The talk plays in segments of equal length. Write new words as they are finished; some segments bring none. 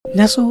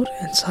Nestled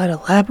inside a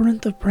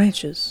labyrinth of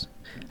branches,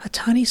 a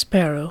tiny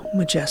sparrow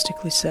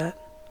majestically sat.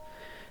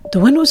 The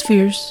wind was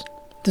fierce,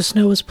 the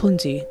snow was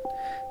plenty,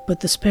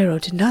 but the sparrow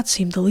did not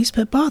seem the least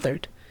bit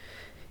bothered.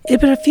 It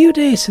had been a few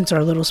days since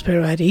our little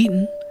sparrow had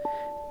eaten.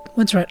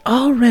 Winter had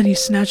already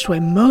snatched away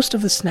most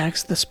of the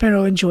snacks the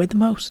sparrow enjoyed the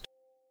most.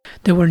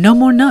 There were no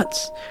more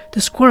nuts.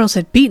 The squirrels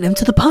had beaten him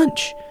to the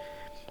punch.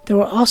 There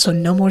were also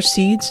no more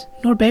seeds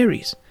nor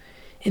berries.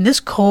 In this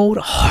cold,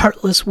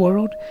 heartless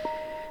world,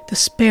 the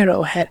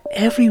sparrow had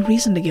every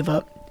reason to give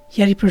up,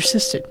 yet he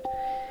persisted.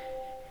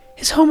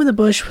 His home in the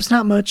bush was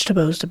not much to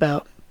boast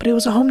about, but it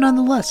was a home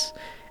nonetheless.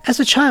 As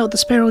a child, the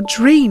sparrow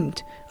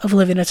dreamed of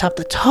living atop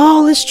the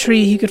tallest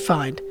tree he could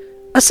find,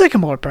 a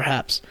sycamore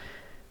perhaps.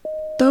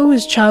 Though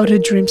his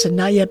childhood dreams had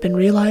not yet been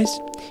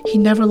realized, he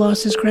never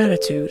lost his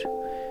gratitude.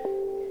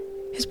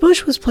 His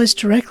bush was placed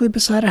directly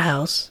beside a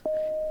house.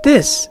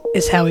 This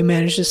is how he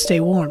managed to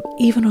stay warm,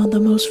 even on the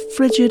most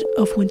frigid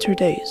of winter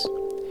days.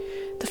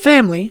 The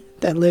family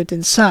that lived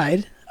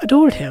inside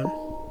adored him.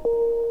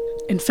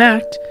 In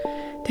fact,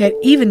 they had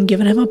even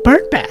given him a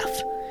bird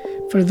bath.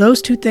 For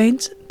those two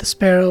things, the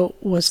sparrow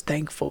was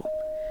thankful.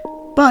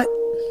 But,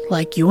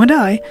 like you and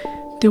I,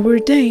 there were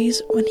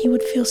days when he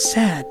would feel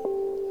sad,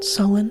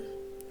 sullen,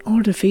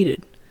 or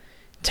defeated.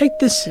 Take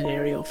this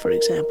scenario, for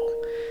example.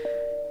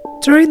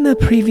 During the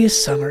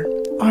previous summer,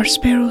 our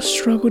sparrow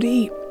struggled to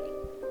eat.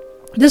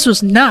 This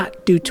was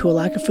not due to a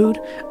lack of food.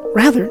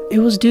 Rather, it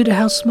was due to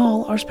how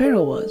small our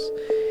sparrow was.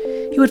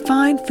 He would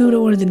find food at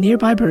one of the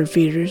nearby bird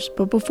feeders,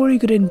 but before he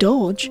could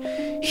indulge,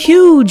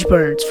 huge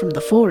birds from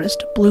the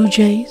forest, blue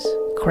jays,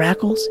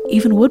 grackles,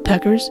 even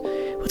woodpeckers,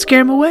 would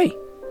scare him away.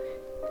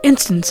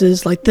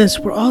 Instances like this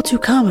were all too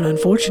common,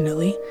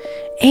 unfortunately,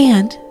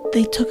 and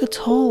they took a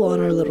toll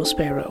on our little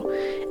sparrow.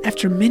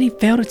 After many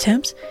failed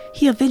attempts,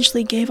 he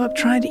eventually gave up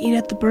trying to eat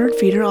at the bird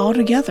feeder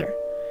altogether.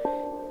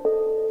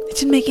 It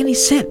didn't make any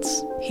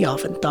sense, he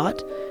often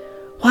thought.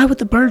 Why would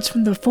the birds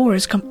from the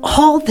forest come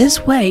all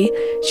this way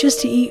just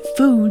to eat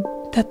food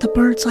that the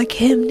birds like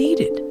him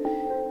needed?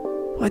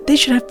 Why, they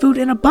should have food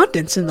in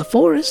abundance in the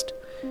forest.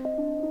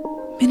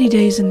 Many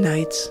days and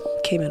nights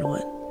came and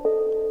went.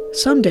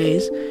 Some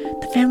days,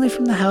 the family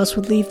from the house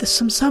would leave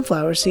some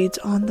sunflower seeds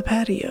on the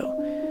patio,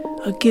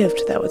 a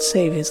gift that would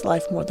save his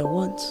life more than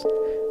once.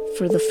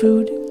 For the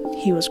food,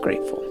 he was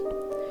grateful.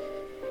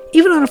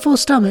 Even on a full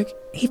stomach,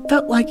 he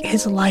felt like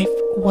his life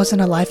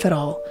wasn't a life at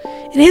all.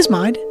 In his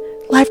mind,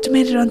 life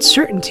demanded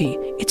uncertainty.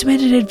 It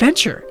demanded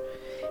adventure.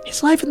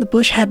 His life in the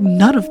bush had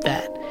none of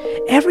that.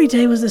 Every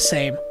day was the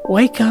same.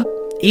 Wake up,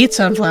 eat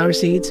sunflower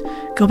seeds,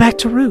 go back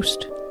to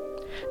roost.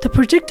 The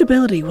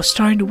predictability was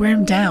starting to wear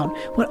him down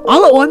when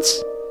all at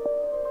once,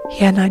 he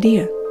had an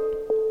idea.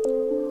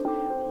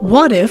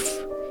 What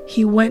if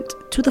he went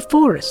to the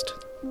forest?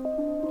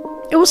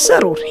 It was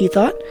settled, he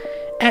thought.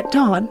 At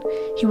dawn,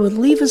 he would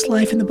leave his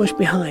life in the bush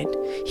behind.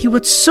 He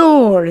would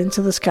soar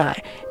into the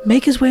sky,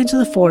 make his way into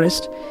the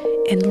forest,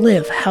 and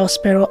live how a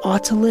sparrow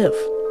ought to live,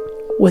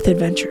 with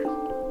adventure.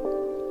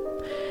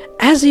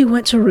 As he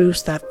went to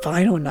roost that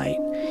final night,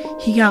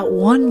 he got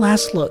one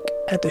last look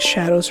at the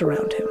shadows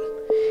around him.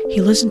 He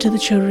listened to the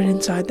children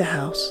inside the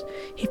house.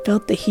 He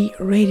felt the heat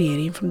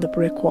radiating from the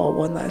brick wall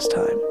one last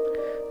time.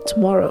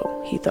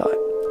 Tomorrow, he thought,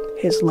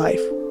 his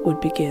life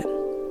would begin.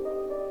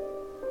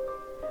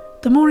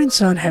 The morning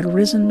sun had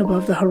risen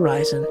above the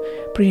horizon,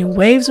 bringing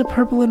waves of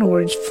purple and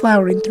orange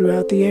flowering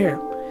throughout the air.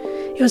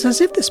 It was as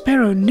if the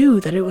sparrow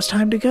knew that it was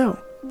time to go.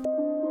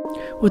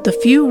 With the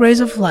few rays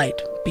of light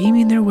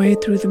beaming their way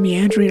through the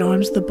meandering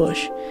arms of the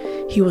bush,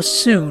 he was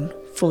soon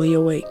fully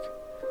awake.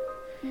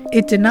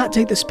 It did not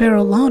take the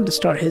sparrow long to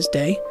start his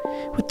day.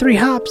 With 3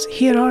 hops,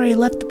 he had already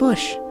left the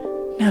bush,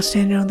 now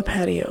standing on the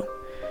patio.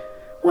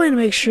 Wanting to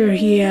make sure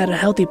he had a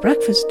healthy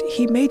breakfast,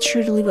 he made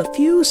sure to leave a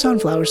few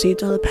sunflower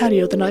seeds on the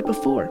patio the night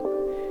before.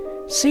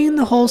 Seeing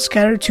the holes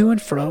scattered to and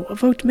fro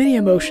evoked many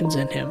emotions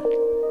in him.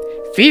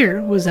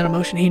 Fear was an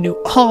emotion he knew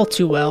all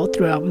too well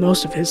throughout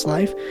most of his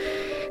life,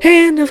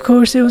 and of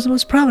course it was the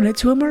most prominent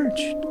to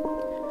emerge.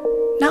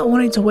 Not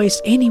wanting to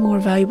waste any more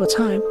valuable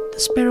time, the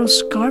sparrow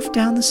scarfed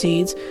down the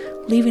seeds,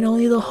 leaving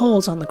only the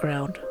holes on the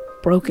ground,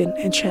 broken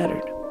and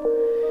shattered.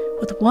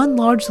 With one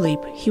large leap,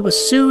 he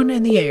was soon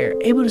in the air,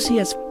 able to see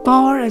as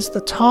far as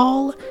the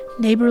tall,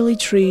 neighborly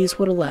trees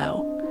would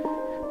allow.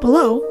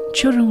 Below,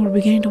 children were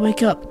beginning to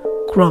wake up,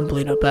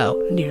 grumbling about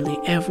nearly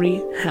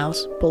every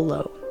house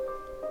below.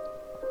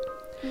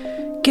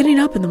 Getting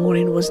up in the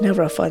morning was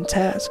never a fun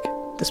task,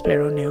 the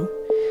sparrow knew.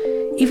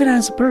 Even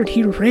as a bird,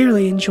 he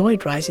rarely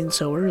enjoyed rising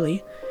so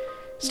early.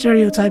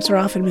 Stereotypes are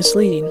often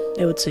misleading,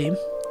 it would seem.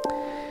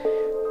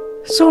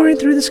 Soaring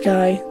through the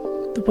sky,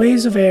 the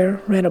waves of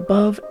air ran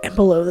above and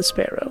below the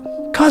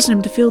sparrow, causing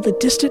him to feel the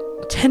distant,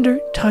 tender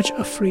touch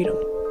of freedom.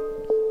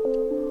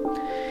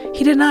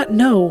 He did not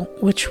know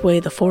which way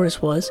the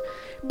forest was,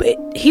 but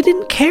he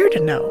didn't care to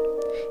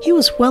know. He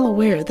was well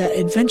aware that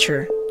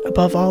adventure,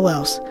 above all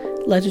else,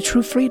 led to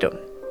true freedom.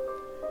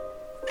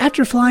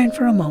 After flying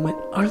for a moment,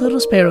 our little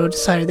sparrow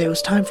decided that it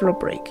was time for a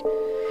break.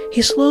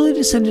 He slowly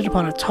descended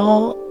upon a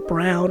tall,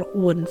 brown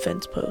wooden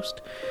fence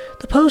post.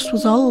 The post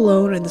was all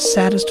alone in the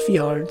saddest of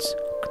yards,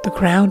 the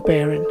ground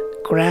barren,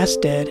 grass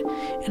dead,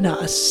 and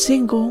not a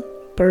single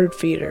bird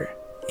feeder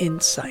in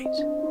sight.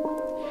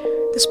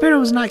 The sparrow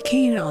was not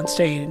keen on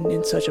staying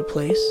in such a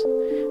place,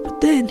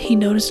 but then he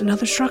noticed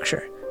another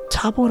structure,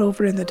 toppled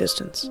over in the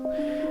distance.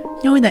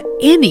 Knowing that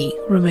any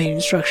remaining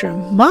structure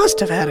must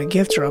have had a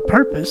gift or a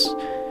purpose,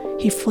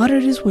 he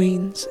fluttered his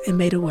wings and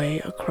made a way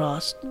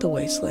across the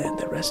wasteland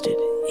that rested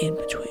in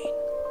between.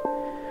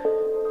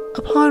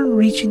 Upon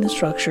reaching the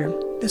structure,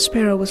 the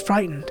sparrow was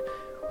frightened.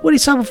 What he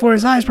saw before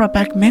his eyes brought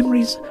back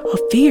memories of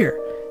fear.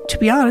 To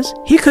be honest,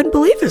 he couldn't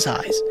believe his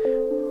eyes.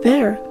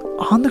 There,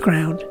 on the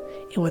ground,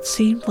 in what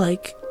seemed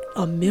like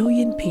a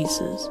million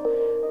pieces,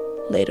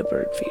 laid a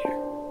bird feeder.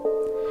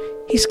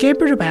 He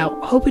scampered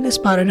about, hoping to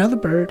spot another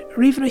bird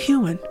or even a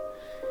human,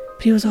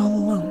 but he was all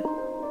alone.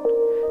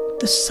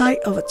 The sight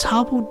of a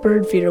toppled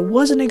bird feeder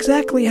wasn't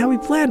exactly how he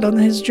planned on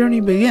his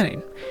journey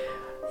beginning.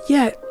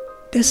 Yet,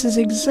 this is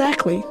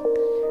exactly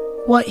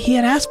what he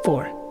had asked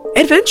for.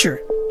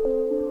 Adventure!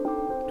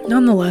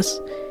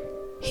 Nonetheless,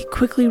 he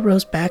quickly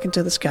rose back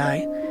into the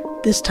sky,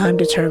 this time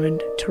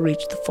determined to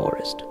reach the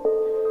forest.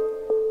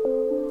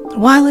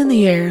 While in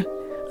the air,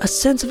 a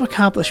sense of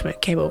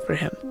accomplishment came over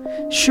him.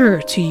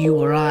 Sure, to you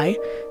or I,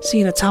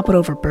 seeing a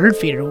toppled-over bird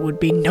feeder would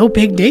be no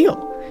big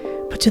deal.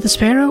 But to the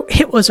sparrow,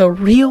 it was a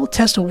real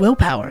test of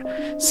willpower.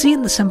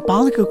 Seeing the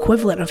symbolic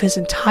equivalent of his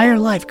entire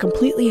life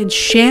completely in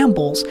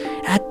shambles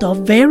at the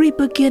very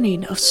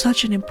beginning of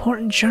such an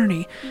important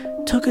journey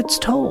took its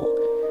toll.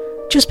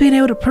 Just being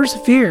able to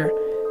persevere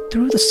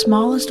through the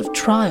smallest of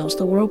trials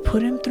the world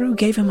put him through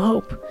gave him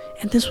hope,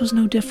 and this was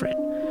no different.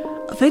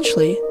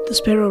 Eventually, the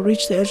sparrow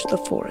reached the edge of the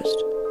forest.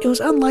 It was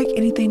unlike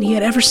anything he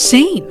had ever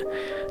seen.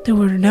 There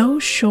were no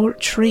short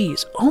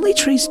trees, only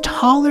trees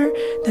taller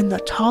than the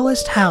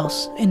tallest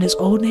house in his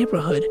old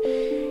neighborhood.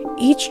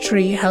 Each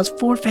tree housed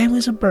 4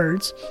 families of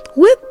birds,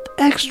 with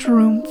extra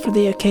room for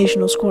the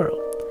occasional squirrel.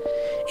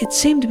 It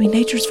seemed to be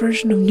nature's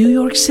version of New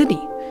York City.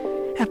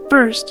 At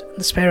first,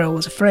 the sparrow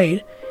was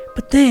afraid,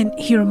 but then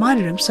he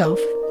reminded himself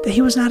that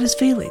he was not his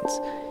feelings.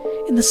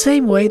 In the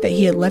same way that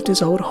he had left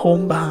his old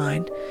home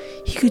behind,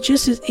 he could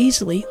just as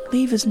easily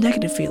leave his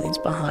negative feelings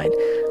behind,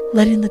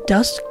 letting the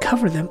dust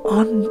cover them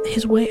on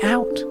his way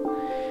out.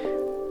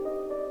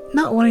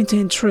 Not wanting to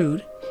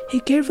intrude, he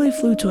carefully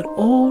flew to an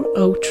old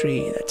oak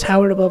tree that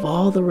towered above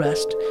all the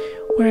rest,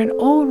 where an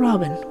old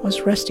robin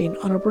was resting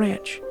on a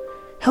branch.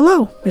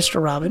 "Hello,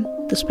 Mr. Robin,"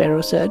 the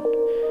sparrow said.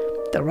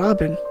 The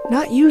robin,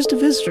 not used to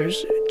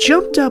visitors,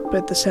 jumped up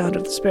at the sound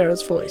of the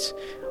sparrow's voice.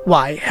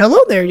 "Why, hello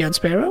there, young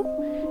sparrow.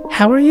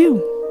 How are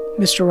you?"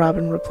 Mr.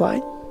 Robin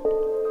replied.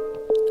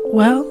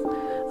 Well.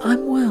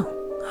 I'm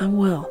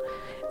well.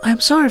 I'm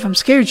sorry if I'm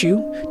scared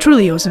you.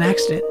 Truly, it was an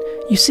accident.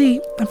 You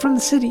see, I'm from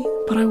the city,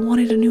 but I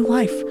wanted a new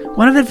life,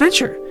 one of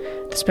adventure,"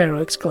 the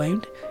sparrow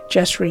exclaimed,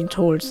 gesturing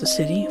towards the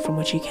city from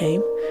which he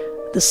came.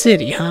 "The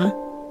city, huh?"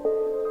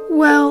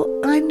 "Well,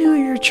 I knew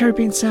your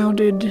chirping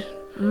sounded,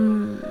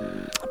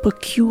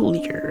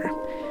 peculiar.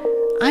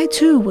 I,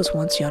 too, was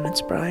once young and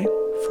spry,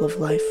 full of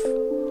life,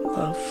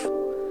 love,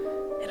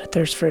 and a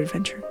thirst for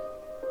adventure,"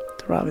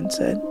 the robin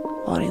said,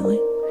 longingly.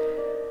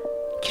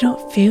 "You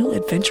don't feel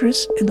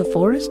adventurous in the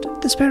forest?"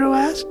 the sparrow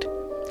asked,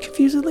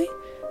 confusedly.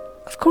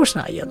 "Of course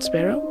not, young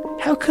sparrow.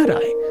 How could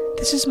I?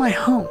 This is my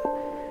home.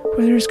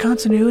 Where there is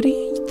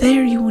continuity,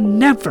 there you will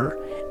never,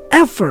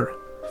 ever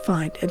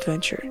find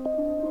adventure."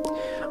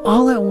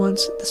 All at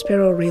once, the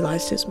sparrow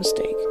realized his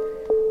mistake.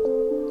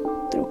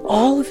 Through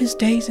all of his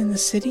days in the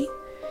city,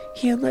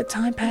 he had let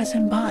time pass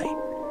him by.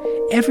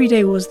 Every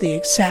day was the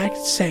exact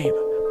same,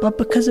 but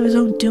because of his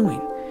own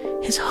doing.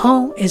 His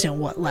home isn't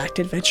what lacked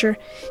adventure.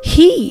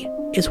 He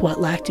is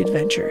what lacked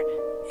adventure.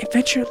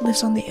 Adventure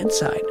lives on the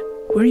inside.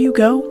 Where you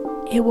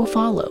go, it will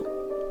follow.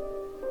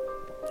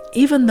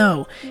 Even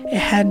though it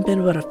hadn't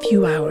been but a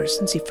few hours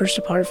since he first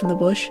departed from the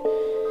bush,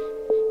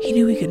 he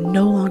knew he could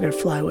no longer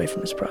fly away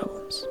from his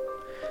problems.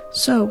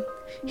 So,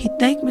 he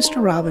thanked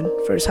Mr. Robin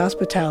for his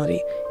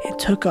hospitality and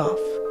took off,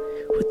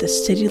 with the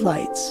city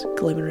lights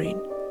glimmering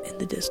in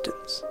the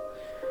distance.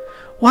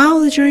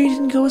 While the journey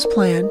didn't go as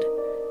planned,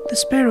 the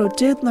sparrow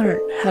did learn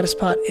how to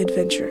spot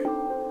adventure.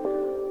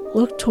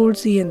 Look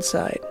towards the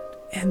inside,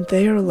 and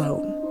there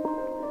alone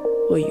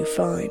will you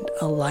find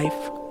a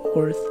life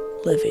worth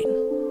living,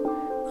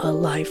 a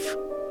life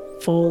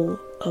full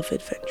of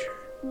adventure.